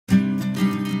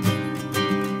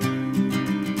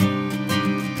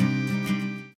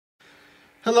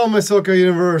Hello my soccer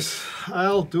universe.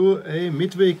 I'll do a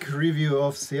midweek review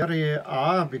of Serie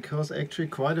A because actually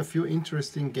quite a few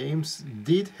interesting games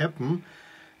did happen,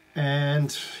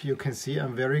 and you can see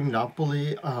I'm wearing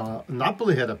Napoli.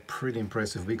 Napoli had a pretty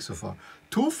impressive week so far.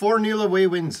 2 4-0 away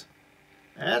wins.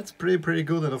 That's pretty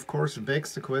good, and of course it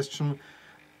begs the question,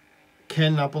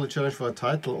 can Napoli challenge for a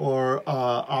title, or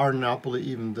are Napoli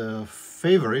even the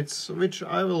favorites? Which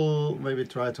I will maybe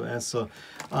try to answer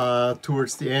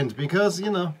towards the end, because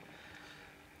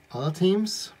other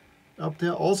teams up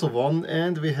there also won,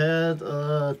 and we had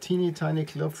a teeny tiny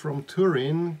club from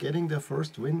Turin getting their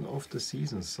first win of the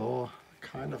season. So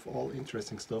kind of all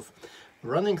interesting stuff.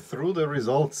 Running through the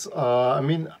results, I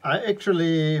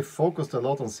actually focused a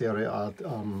lot on Serie A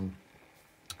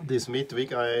this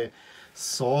midweek. I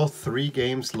saw 3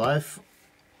 games live.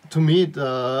 To me,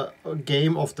 the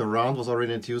game of the round was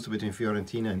already on Tuesday between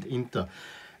Fiorentina and Inter.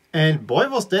 And boy,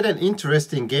 was that an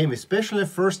interesting game, especially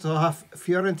first half.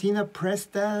 Fiorentina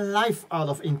pressed the life out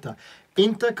of Inter.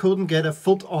 Inter couldn't get a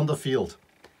foot on the field.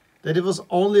 That it was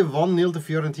only 1-0 to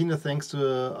Fiorentina thanks to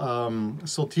a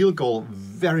Sotil goal,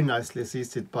 very nicely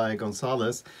assisted by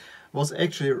Gonzalez, was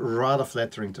actually rather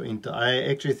flattering to Inter. I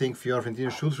actually think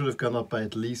Fiorentina should have gone up by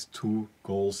at least 2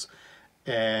 goals.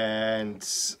 And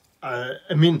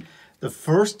the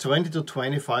first 20 to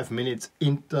 25 minutes,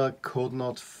 Inter could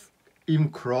not even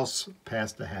cross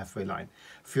past the halfway line.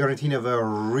 Fiorentina were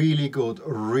really good,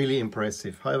 really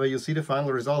impressive. However, you see the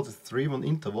final result, 3-1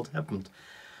 Inter. What happened?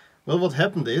 Well, what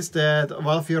happened is that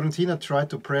while Fiorentina tried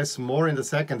to press more in the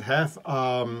second half,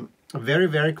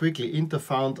 very quickly Inter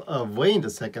found a way in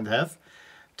the second half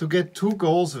to get 2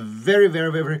 goals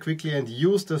very quickly and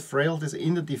use the frailties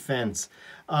in the defense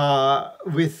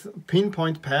with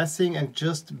pinpoint passing and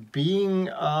just being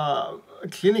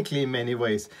clinically in many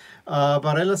ways.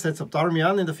 Barella sets up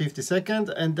Darmian in the 52nd,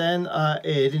 and then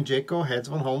Edin Dzeko heads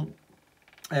one home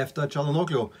after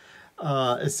Çalhanoğlu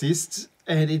assists,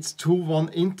 and it's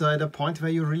 2-1 Inter at a point where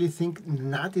you really think,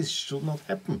 nah, this should not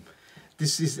happen.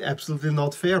 This is absolutely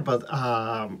not fair, but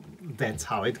that's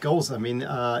how it goes.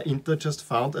 Inter just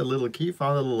found a little key,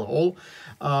 found a little hole,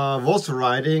 was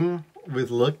riding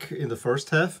with luck in the first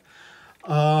half,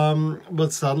 but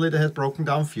suddenly they had broken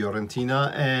down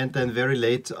Fiorentina, and then very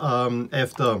late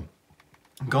after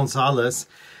Gonzalez,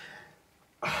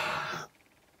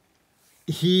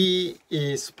 he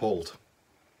is pulled.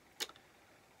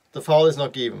 The foul is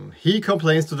not given. He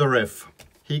complains to the ref.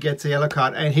 He gets a yellow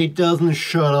card, and he doesn't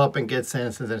shut up and get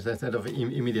sentenced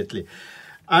immediately.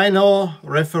 I know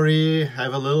referee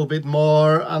have a little bit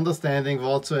more understanding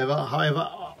whatsoever. However,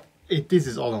 this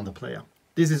is all on the player.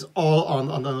 This is all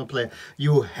on the player.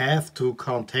 You have to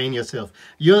contain yourself.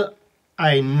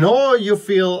 I know you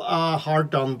feel hard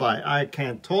done by. I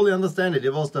can totally understand it.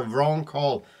 It was the wrong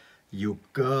call. You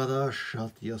gotta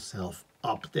shut yourself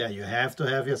up there. You have to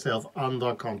have yourself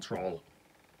under control.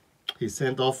 He's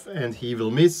sent off and he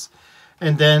will miss.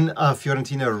 And then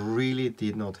Fiorentina really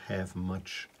did not have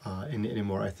much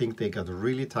anymore. I think they got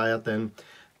really tired then.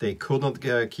 They could not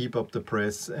keep up the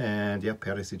press. And yeah,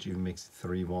 Perisic even makes it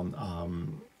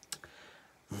 3-1.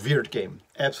 Weird game.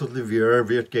 Absolutely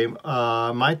weird game.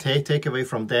 My takeaway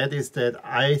from that is that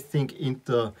I think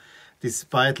Inter,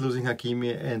 despite losing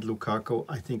Hakimi and Lukaku,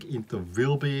 I think Inter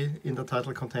will be in the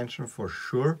title contention for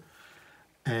sure.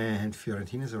 And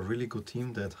Fiorentina is a really good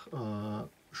team that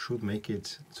should make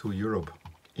it to Europe,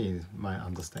 in my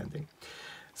understanding.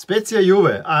 Spezia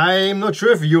Juve. I'm not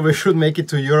sure if Juve should make it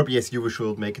to Europe. Yes, Juve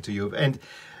should make it to Europe. And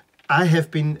I have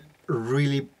been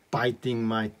really biting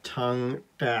my tongue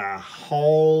the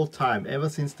whole time, ever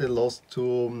since they lost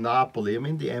to Napoli.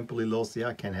 The Empoli loss,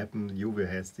 yeah, can happen. Juve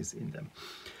has this in them.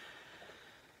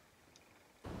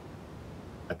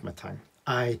 At my tongue.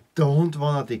 I don't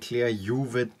want to declare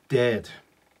Juve dead.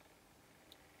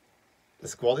 The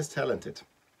squad is talented.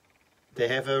 They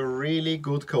have a really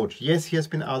good coach. Yes, he has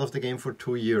been out of the game for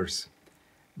 2 years.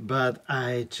 But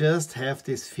I just have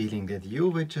this feeling that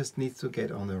Juve just needs to get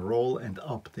on a roll, and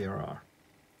up they are.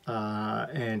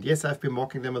 And yes, I've been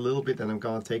mocking them a little bit, and I'm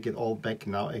going to take it all back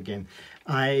now again.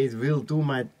 I will do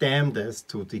my damnedest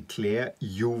to declare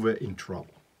Juve in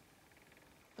trouble.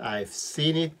 I've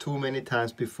seen it too many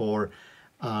times before.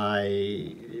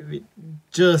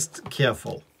 Just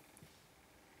careful.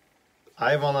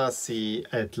 I want to see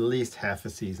at least half a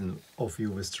season of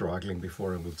Juve struggling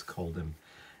before I would call them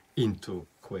into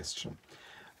question.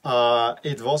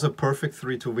 It was a perfect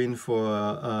 3-2 win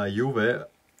for Juve.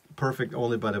 Perfect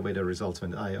only, by the way, the results.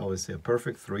 When I always say a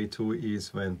perfect 3-2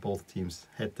 is when both teams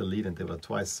had the lead and they were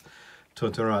twice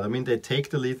turned around. They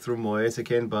take the lead through Moyes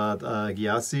again, but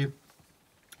Gyasi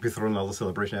with Ronaldo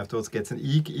celebration afterwards, gets an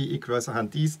equalizer.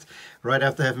 Hand East right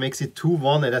after half makes it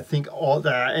 2-1, and I think all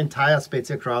the entire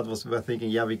Spezia crowd were thinking,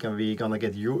 yeah, we're gonna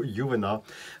get Juve now.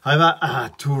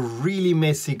 However, two really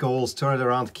messy goals turned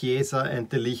around Chiesa and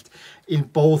De Ligt. In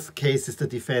both cases, the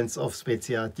defense of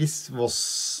Spezia, this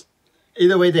was,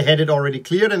 either way, they had it already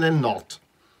cleared and then not.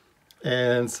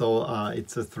 And so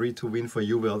it's a 3-2 win for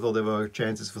Juve, although there were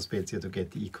chances for Spezia to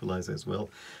get the equalizer as well.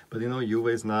 But you know,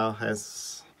 Juve now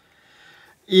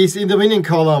is in the winning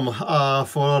column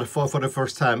for the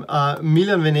first time.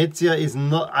 Milan Venezia is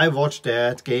not. I watched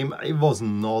that game. It was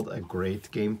not a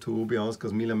great game, to be honest,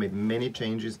 because Milan made many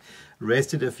changes,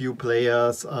 rested a few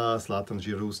players. Zlatan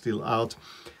Giroud still out.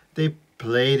 They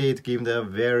played it, given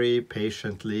them very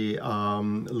patiently,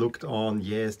 looked on.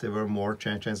 Yes, there were more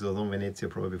chances, although Venezia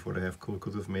probably before they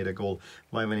could have made a goal.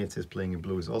 Why Venezia is playing in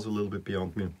blue is also a little bit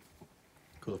beyond me.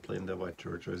 Could have played in their white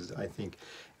jerseys, I think.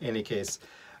 Any case.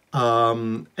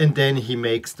 And then he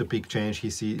makes the big change. He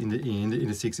see in the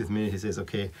 60th minute, he says,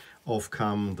 okay, off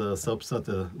come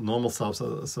the normal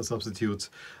substitutes.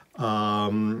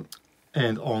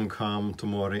 And on come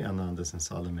Tomori, Hernandez and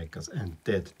Saelemaekers, and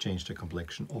that changed the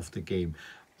complexion of the game.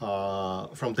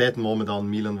 From that moment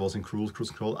on, Milan was in cruise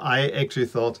control. I actually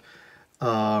thought,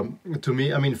 to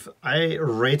me, I mean, I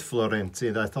rate Florenzi,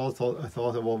 and I thought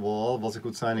it was a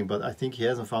good signing, but I think he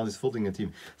hasn't found his footing in the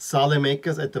team.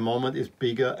 Saelemaekers at the moment is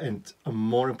bigger and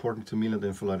more important to Milan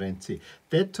than Florenzi.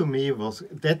 That to me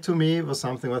was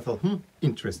something I thought,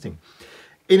 interesting.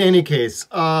 In any case,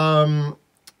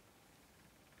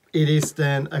 it is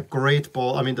then a great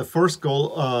ball. I mean, the first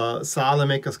goal,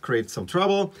 Saelemaekers creates some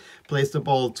trouble, plays the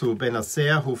ball to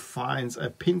Benacer, who finds a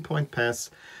pinpoint pass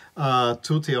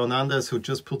to Theo Hernandez, who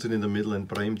just put it in the middle, and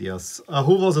Brahim Diaz,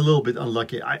 who was a little bit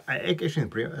unlucky. I actually,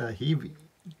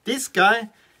 this guy,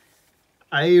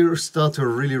 I start to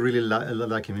really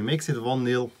like him. He makes it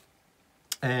 1-0.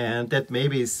 And that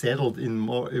maybe is settled in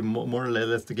more or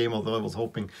less the game, although I was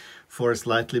hoping for a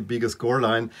slightly bigger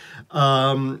scoreline.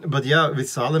 But yeah, with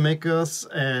Saelemaekers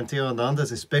and Theo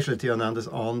Hernandez, especially Theo Hernandez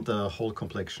on, the whole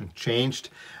complexion changed.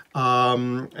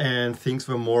 And things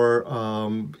were more,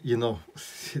 you know,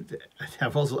 there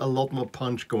was a lot more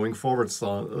punch going forward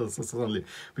suddenly.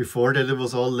 Before that, it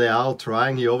was all Leao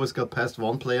trying. He always got past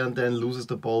one player and then loses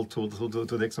the ball to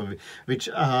the next one, which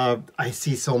I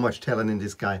see so much talent in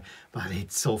this guy, but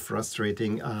it's so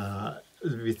frustrating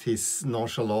with his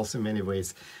nonchalance in many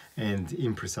ways and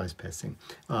imprecise passing.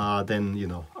 Then, you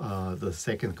know, the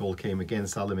second goal came again,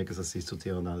 Saelemaekers assist to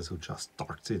Theo Hernandez, who just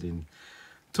darts it in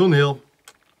 2-0.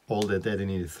 All that they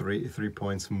needed, three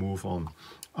points, move on.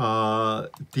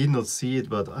 Did not see it,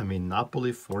 but I mean,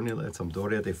 Napoli 4-0 at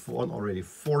Sampdoria. They've won already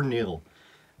 4-0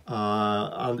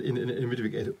 in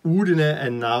midweek at Udine,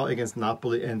 and now against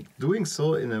Napoli, and doing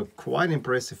so in a quite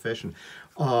impressive fashion.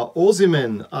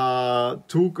 Osimhen,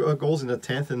 2 goals in the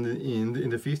 10th and in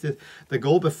the 50th. The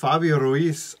goal by Fabian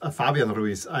Ruiz, I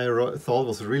thought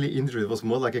was really interesting. It was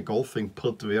more like a golfing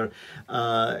putt where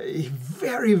he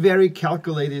very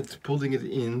calculated putting it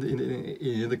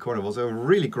in the corner. It was a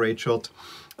really great shot.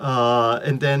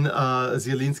 And then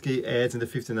Zielinski adds in the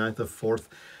 59th, the 4th.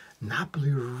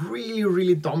 Napoli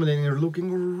really dominating and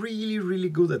looking really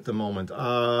good at the moment.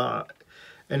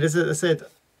 And as I said,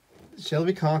 shall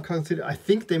we consider? I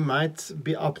think they might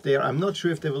be up there. I'm not sure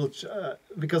if they will,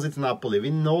 because it's Napoli. We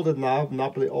know that now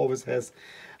Napoli always has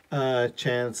a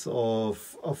chance of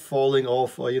falling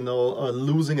off, or you know,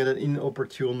 losing at an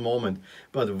inopportune moment.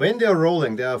 But when they're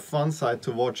rolling, they're a fun side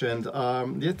to watch. And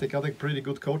yeah, they got a pretty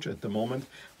good coach at the moment.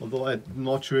 Although I'm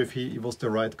not sure if he was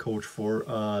the right coach for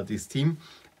this team.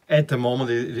 At the moment,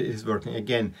 it is working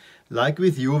again. Like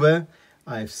with Juve,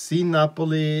 I've seen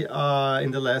Napoli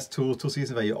in the last two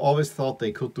seasons where you always thought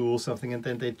they could do something, and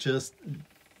then they just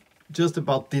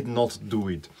about did not do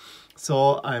it.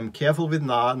 So I'm careful with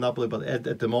Napoli, but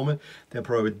at the moment, they're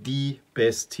probably the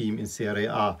best team in Serie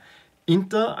A.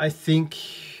 Inter, I think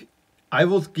I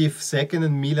would give second,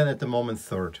 and Milan at the moment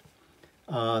third.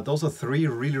 Those are 3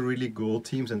 really good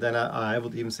teams, and then I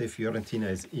would even say Fiorentina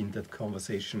is in that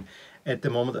conversation at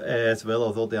the moment as well,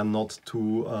 although they are not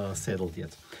too settled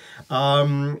yet.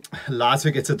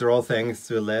 Lazio gets a draw thanks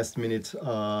to a last-minute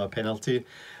penalty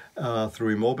through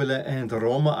Immobile. And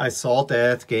Roma, I saw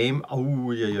that game.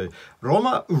 Oh, yeah.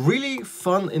 Roma really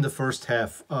fun in the first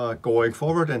half going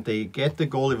forward, and they get the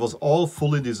goal. It was all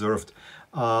fully deserved.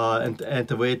 And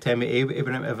the way Tammy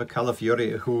Abraham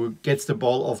Calafiori, who gets the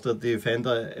ball off the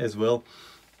defender as well,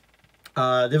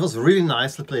 that was really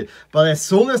nicely played. But as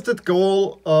soon as that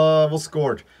goal was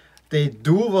scored, they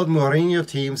do what Mourinho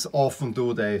teams often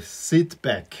do. They sit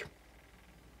back.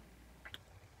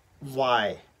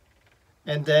 Why?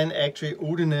 And then actually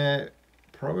Udine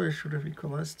probably should have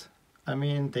equalized. I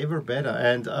mean, they were better.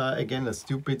 And again, a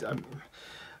stupid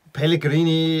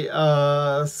Pellegrini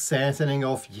sending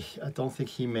off. I don't think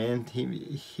he meant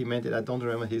it. I don't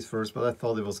remember his first, but I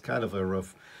thought it was kind of a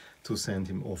rough to send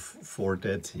him off for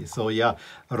that. So yeah,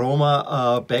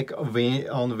 Roma back on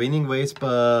winning ways,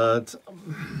 but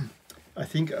I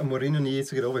think Mourinho needs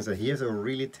to get over that. He has a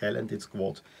really talented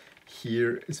squad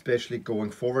here, especially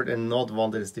going forward, and not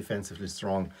one that is defensively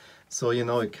strong. So, you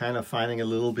know, kind of finding a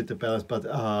little bit the balance. But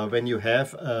when you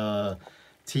have a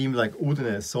team like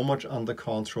Udine so much under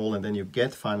control, and then you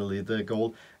get finally the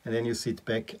goal, and then you sit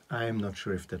back, I'm not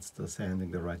sure if that's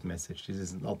sending the right message. This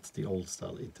is not the old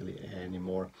style Italy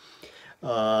anymore.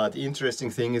 The interesting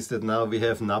thing is that now we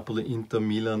have Napoli, Inter,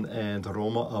 Milan, and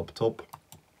Roma up top,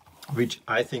 which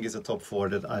I think is a top four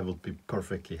that I would be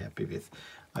perfectly happy with.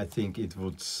 I think it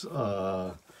would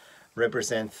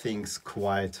represent things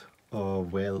quite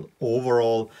well.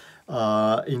 Overall,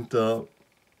 Inter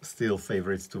still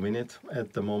favorites to win it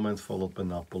at the moment, followed by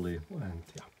Napoli. And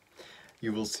yeah,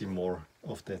 you will see more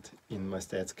of that in my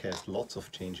stats cast. Lots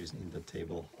of changes in the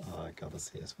table, I gotta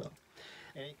say as well.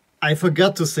 I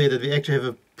forgot to say that we actually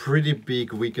have a pretty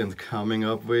big weekend coming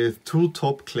up with two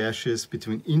top clashes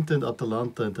between Inter and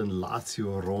Atalanta, and then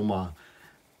Lazio Roma.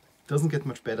 Doesn't get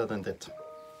much better than that.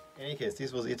 In any case,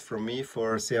 this was it from me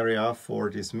for Serie A for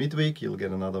this midweek. You'll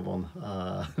get another one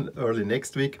early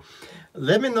next week.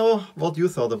 Let me know what you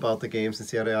thought about the games in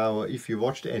Serie A, or if you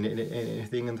watched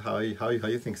anything, and how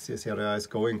you think Serie A is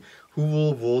going. Who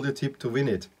will you tip to win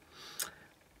it?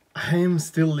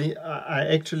 I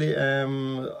actually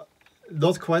am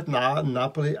not quite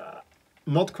Napoli,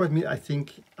 not quite me. I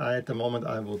think at the moment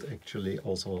I would actually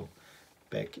also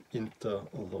back Inter,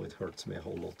 although it hurts me a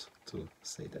whole lot to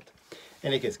say that. In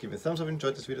any case, give me a thumbs up if you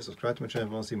enjoyed this video, subscribe to my channel if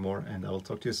you want to see more, and I will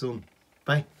talk to you soon.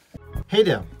 Bye! Hey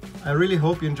there! I really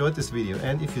hope you enjoyed this video,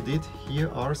 and if you did, here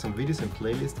are some videos and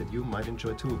playlists that you might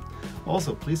enjoy too.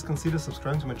 Also, please consider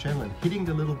subscribing to my channel and hitting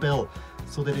the little bell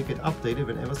so that you get updated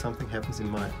whenever something happens in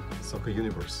my soccer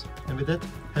universe. And with that,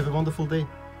 have a wonderful day.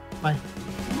 Bye!